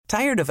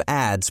Tired of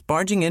ads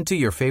barging into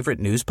your favorite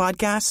news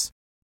podcasts?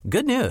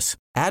 Good news.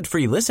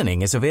 Ad-free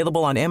listening is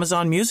available on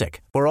Amazon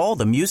Music for all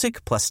the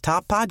music plus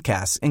top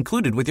podcasts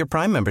included with your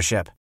Prime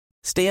membership.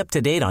 Stay up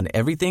to date on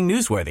everything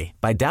newsworthy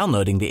by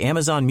downloading the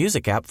Amazon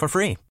Music app for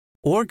free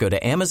or go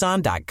to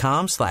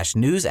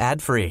amazon.com/news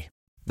ad free.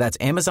 That's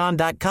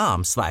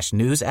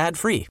amazon.com/news ad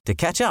free to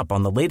catch up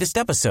on the latest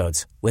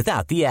episodes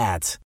without the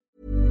ads.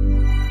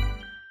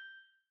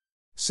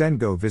 Sen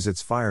Go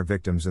visits fire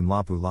victims in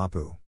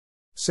Lapu-Lapu.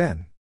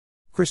 Sen.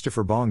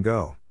 Christopher Bong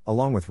Go,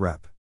 along with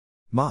Rep.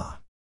 Ma.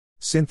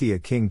 Cynthia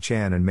King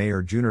Chan and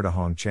Mayor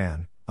Junerdahong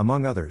Chan,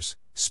 among others,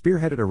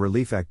 spearheaded a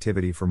relief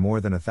activity for more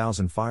than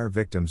 1,000 fire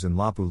victims in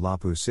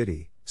Lapu-Lapu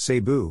City,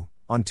 Cebu,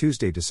 on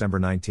Tuesday, December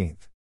 19.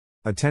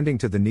 Attending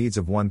to the needs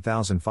of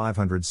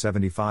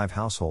 1,575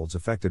 households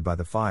affected by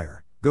the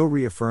fire, Go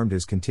reaffirmed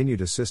his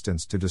continued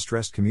assistance to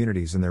distressed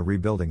communities in their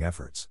rebuilding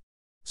efforts.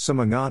 Sa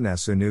mga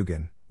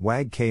nasunugan,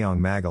 wag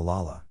kayong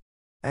mag-alala.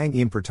 Ang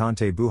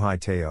importante buhay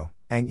tayo,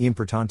 ang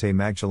importante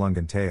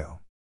magchalungan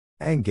tayo.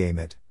 Ang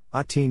gamit,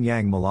 atin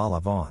yang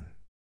malalavan.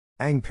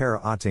 Ang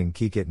para ating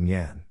kikitan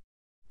yan.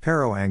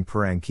 Pero ang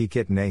parang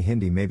kikitan ay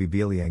hindi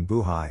mabibili ang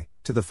buhay.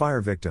 To the fire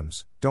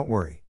victims, don't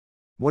worry.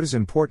 What is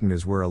important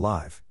is we're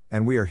alive,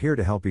 and we are here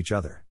to help each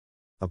other.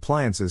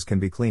 Appliances can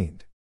be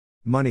cleaned.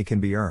 Money can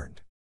be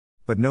earned.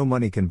 But no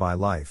money can buy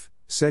life,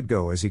 said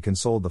Go as he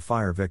consoled the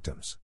fire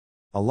victims.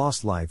 A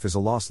lost life is a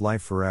lost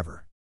life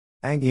forever.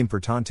 Ang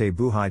importante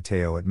buhay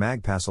tayo at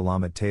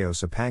magpasalamat tayo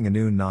sa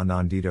Panginoon na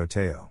nandito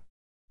tayo.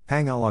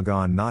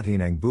 Pangalagaan natin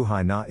ang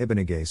buhay na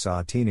ibinigay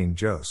sa ating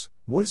Diyos.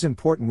 What is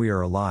important, we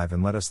are alive, and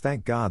let us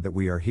thank God that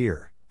we are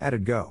here,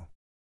 added Go.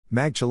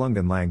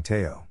 Magchalungan lang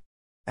tayo.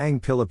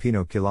 Ang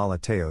Pilipino kilala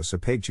tayo sa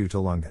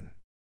pagtutulungan.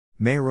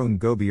 Mayroong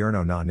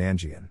gobyerno na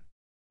nandiyan.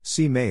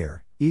 Si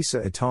Mayor,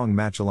 isa itong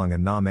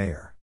machalungan na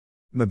Mayor.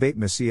 Mabait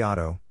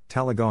masyado,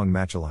 talagang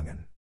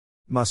machalungan.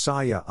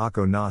 Masaya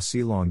ako na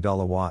silong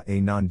dalawa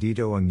ay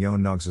nandito ang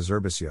yon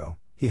nagsaserbisyo,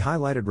 he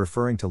highlighted,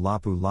 referring to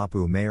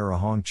Lapu-Lapu Mayor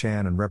Ahong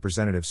Chan and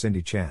Representative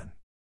Cindy Chan.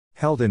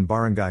 Held in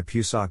Barangay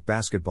Pusak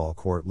basketball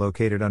court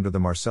located under the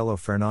Marcelo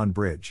Fernan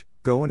Bridge,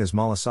 Go and his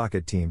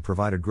Malasakit team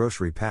provided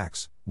grocery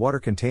packs, water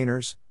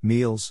containers,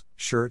 meals,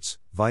 shirts,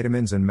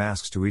 vitamins and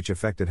masks to each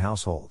affected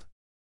household.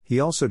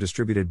 He also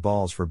distributed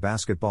balls for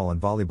basketball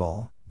and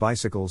volleyball,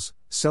 bicycles,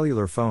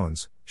 cellular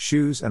phones,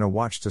 shoes and a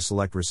watch to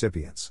select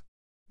recipients.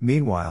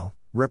 Meanwhile,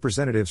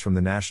 representatives from the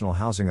National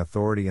Housing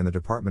Authority and the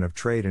Department of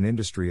Trade and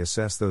Industry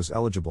assessed those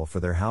eligible for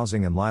their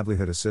housing and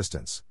livelihood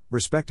assistance,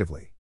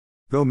 respectively.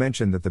 Go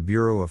mentioned that the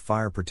Bureau of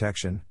Fire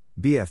Protection,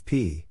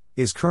 BFP,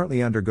 is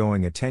currently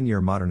undergoing a 10-year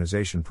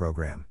modernization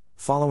program,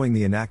 following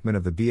the enactment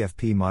of the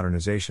BFP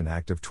Modernization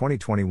Act of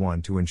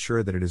 2021 to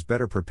ensure that it is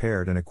better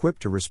prepared and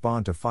equipped to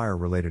respond to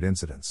fire-related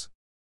incidents.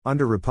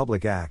 Under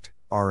Republic Act,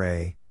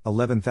 RA,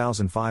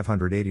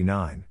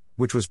 11,589,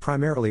 which was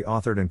primarily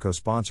authored and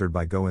co-sponsored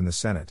by Go in the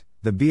Senate,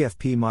 the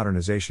BFP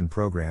modernization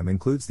program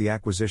includes the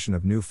acquisition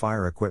of new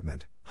fire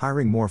equipment,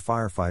 hiring more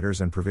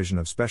firefighters and provision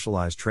of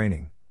specialized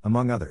training,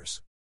 among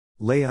others.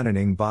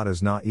 Layunaning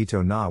batas na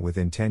ito na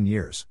within 10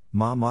 years,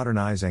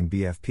 modernize ang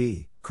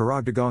BFP,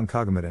 karagdagang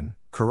kagamitan,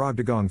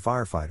 karagdagang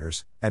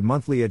firefighters, at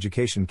monthly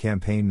education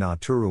campaign na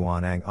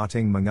turuan ang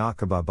ating mga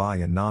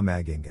kababayan na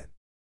mag-ingat.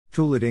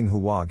 Tuliding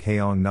huwag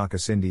hayong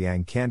nakasindi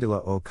ang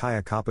kandila o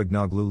kaya kapag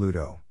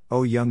nagluluto,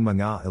 o yung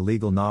mga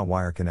illegal na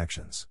wire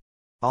connections.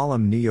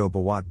 Alam niyo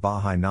bawat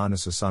bahay na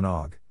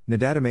nasasunog,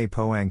 nadadamay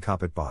po ang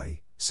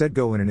kapitbahay, said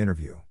Go in an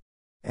interview.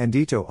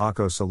 Andito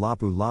ako sa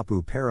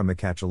Lapu-Lapu para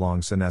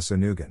makachalong sa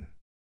nasunugan.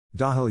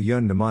 Dahil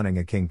yun naman ang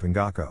aking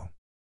pangako.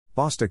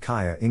 Basta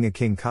kaya ang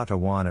aking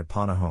katawan at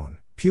panahon,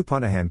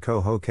 pupunahan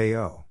ko ho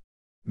ko.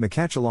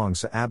 Makachalong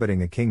sa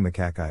abating aking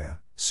makakaya,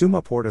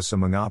 sumaporta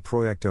sa mga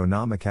proyekto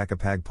na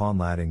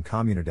makakapagpanlad ang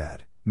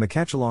komunidad,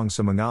 makachalong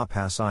sa mga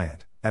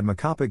pasayant, at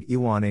makapag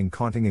iwan ang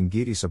konting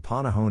ngiti sa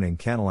panahon ang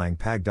kanilang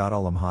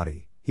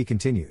pagdadalamhati, he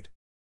continued.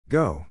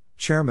 Go,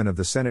 chairman of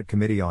the Senate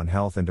Committee on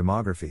Health and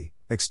Demography,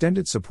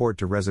 extended support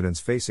to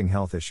residents facing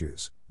health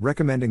issues,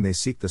 recommending they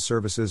seek the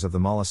services of the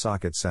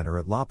Malasakit Center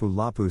at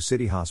Lapu-Lapu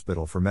City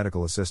Hospital for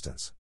medical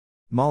assistance.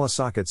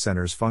 Malasakit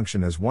centers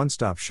function as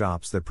one-stop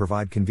shops that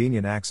provide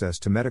convenient access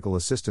to medical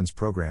assistance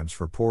programs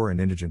for poor and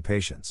indigent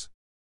patients.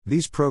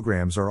 These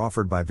programs are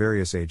offered by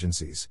various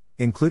agencies,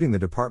 including the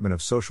Department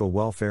of Social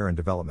Welfare and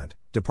Development,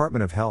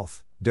 Department of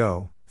Health,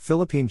 DOE,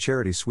 Philippine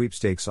Charity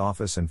Sweepstakes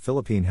Office and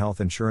Philippine Health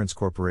Insurance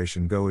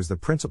Corporation. Go is the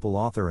principal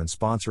author and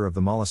sponsor of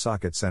the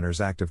Malasakit Centers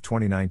Act of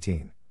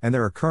 2019, and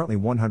there are currently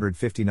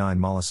 159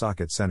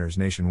 Malasakit centers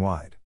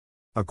nationwide.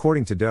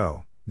 According to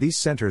DOE, these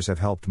centers have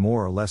helped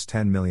more or less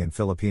 10 million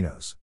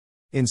Filipinos.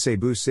 In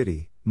Cebu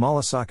City,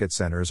 Malasakit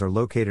centers are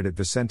located at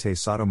Vicente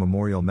Sotto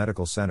Memorial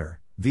Medical Center,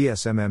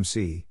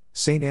 VSMMC,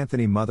 St.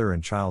 Anthony Mother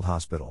and Child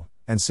Hospital,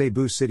 and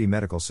Cebu City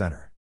Medical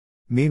Center.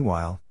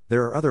 Meanwhile,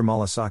 there are other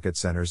Malasakit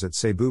centers at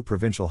Cebu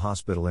Provincial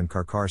Hospital in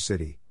Carcar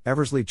City,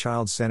 Eversley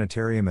Child's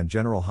Sanitarium and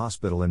General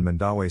Hospital in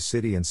Mandaue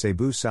City and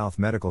Cebu South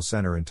Medical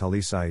Center in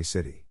Talisay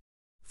City.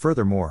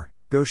 Furthermore,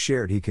 Go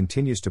shared he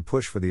continues to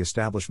push for the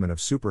establishment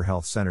of super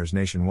health centers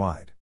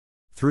nationwide.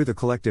 Through the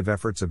collective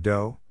efforts of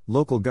DOE,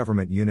 local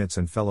government units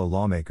and fellow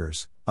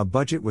lawmakers, a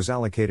budget was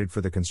allocated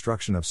for the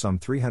construction of some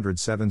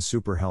 307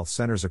 super health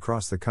centers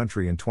across the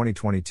country in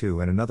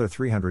 2022 and another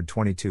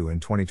 322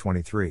 in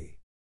 2023.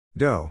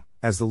 DOE,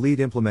 as the lead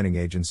implementing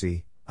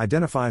agency,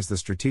 identifies the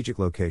strategic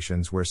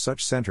locations where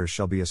such centers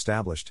shall be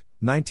established,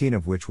 19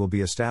 of which will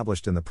be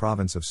established in the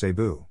province of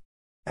Cebu.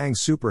 Ang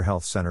Super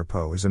Health Center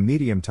Po is a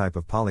medium type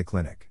of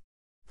polyclinic.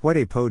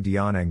 Pwede po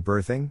diyan ang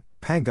birthing,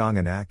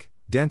 panganganak,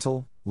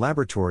 dental,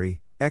 laboratory,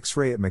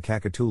 X-ray at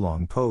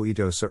makakatulong po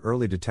ito sa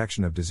early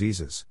detection of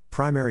diseases,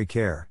 primary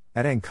care,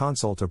 at ang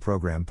consulta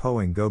program po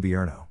ang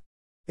gobyerno.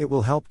 It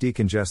will help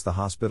decongest the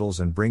hospitals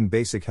and bring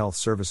basic health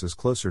services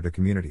closer to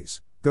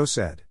communities, Go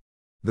said.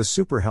 The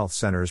super health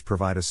centers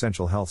provide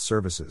essential health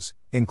services,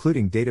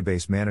 including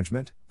database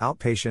management,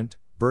 outpatient,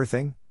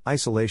 birthing,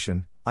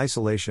 isolation,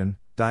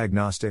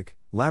 diagnostic,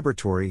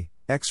 laboratory,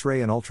 X-ray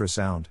and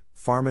ultrasound,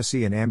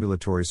 pharmacy and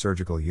ambulatory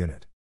surgical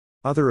unit.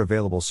 Other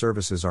available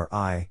services are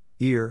eye,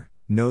 ear,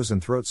 nose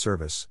and throat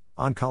service,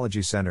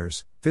 oncology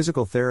centers,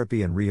 physical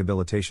therapy and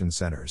rehabilitation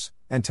centers,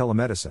 and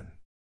telemedicine.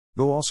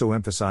 Go also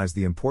emphasized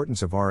the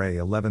importance of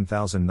RA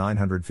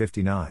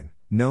 11959,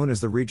 known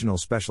as the Regional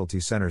Specialty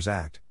Centers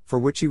Act, for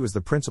which he was the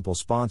principal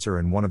sponsor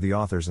and one of the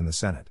authors in the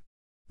Senate.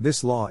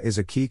 This law is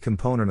a key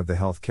component of the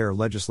healthcare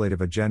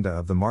legislative agenda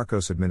of the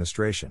Marcos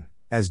administration,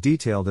 as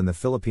detailed in the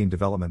Philippine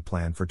Development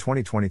Plan for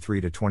 2023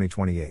 to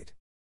 2028.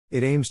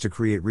 It aims to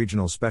create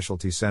regional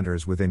specialty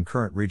centers within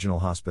current regional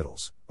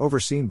hospitals,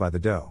 overseen by the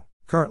DOE.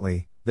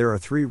 Currently, there are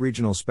 3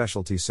 regional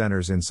specialty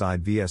centers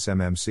inside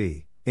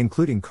VSMMC,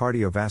 including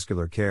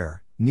cardiovascular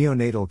care,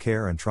 neonatal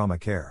care and trauma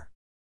care.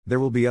 There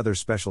will be other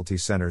specialty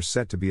centers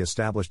set to be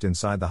established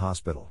inside the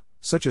hospital,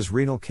 such as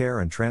renal care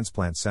and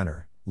transplant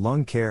center,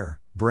 lung care,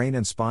 brain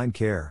and spine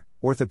care,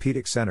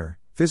 orthopedic center,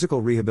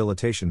 physical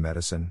rehabilitation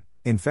medicine,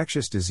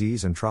 infectious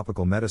disease and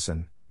tropical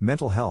medicine,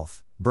 mental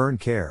health, burn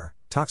care,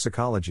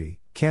 toxicology,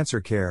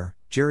 cancer care,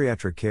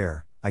 geriatric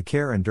care, eye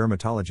care and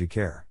dermatology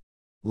care.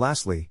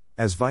 Lastly,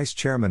 as Vice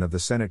Chairman of the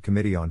Senate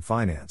Committee on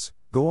Finance,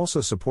 Go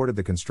also supported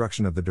the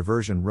construction of the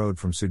diversion road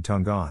from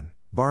Sudtungan,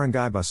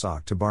 Barangay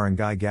Basak to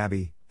Barangay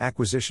Gabi,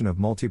 acquisition of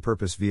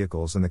multipurpose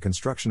vehicles and the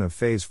construction of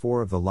Phase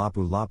 4 of the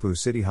Lapu-Lapu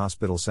City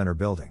Hospital Center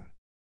building.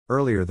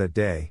 Earlier that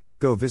day,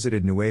 Go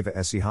visited Nueva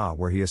Ecija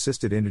where he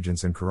assisted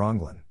indigents in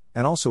Karanglan,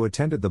 and also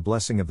attended the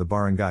blessing of the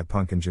Barangay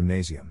Punkan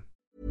Gymnasium.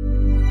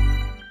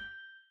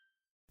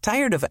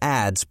 Tired of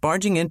ads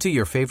barging into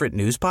your favorite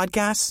news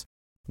podcasts?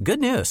 Good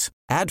news.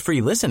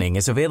 Ad-free listening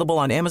is available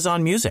on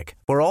Amazon Music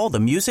for all the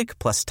music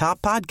plus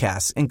top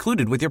podcasts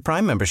included with your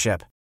Prime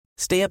membership.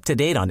 Stay up to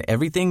date on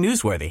everything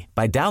newsworthy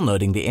by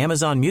downloading the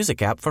Amazon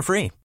Music app for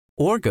free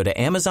or go to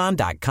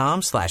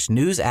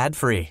amazon.com/news ad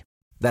free.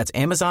 That's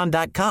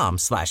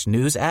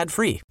amazon.com/news ad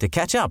free to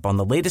catch up on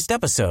the latest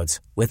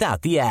episodes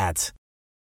without the ads.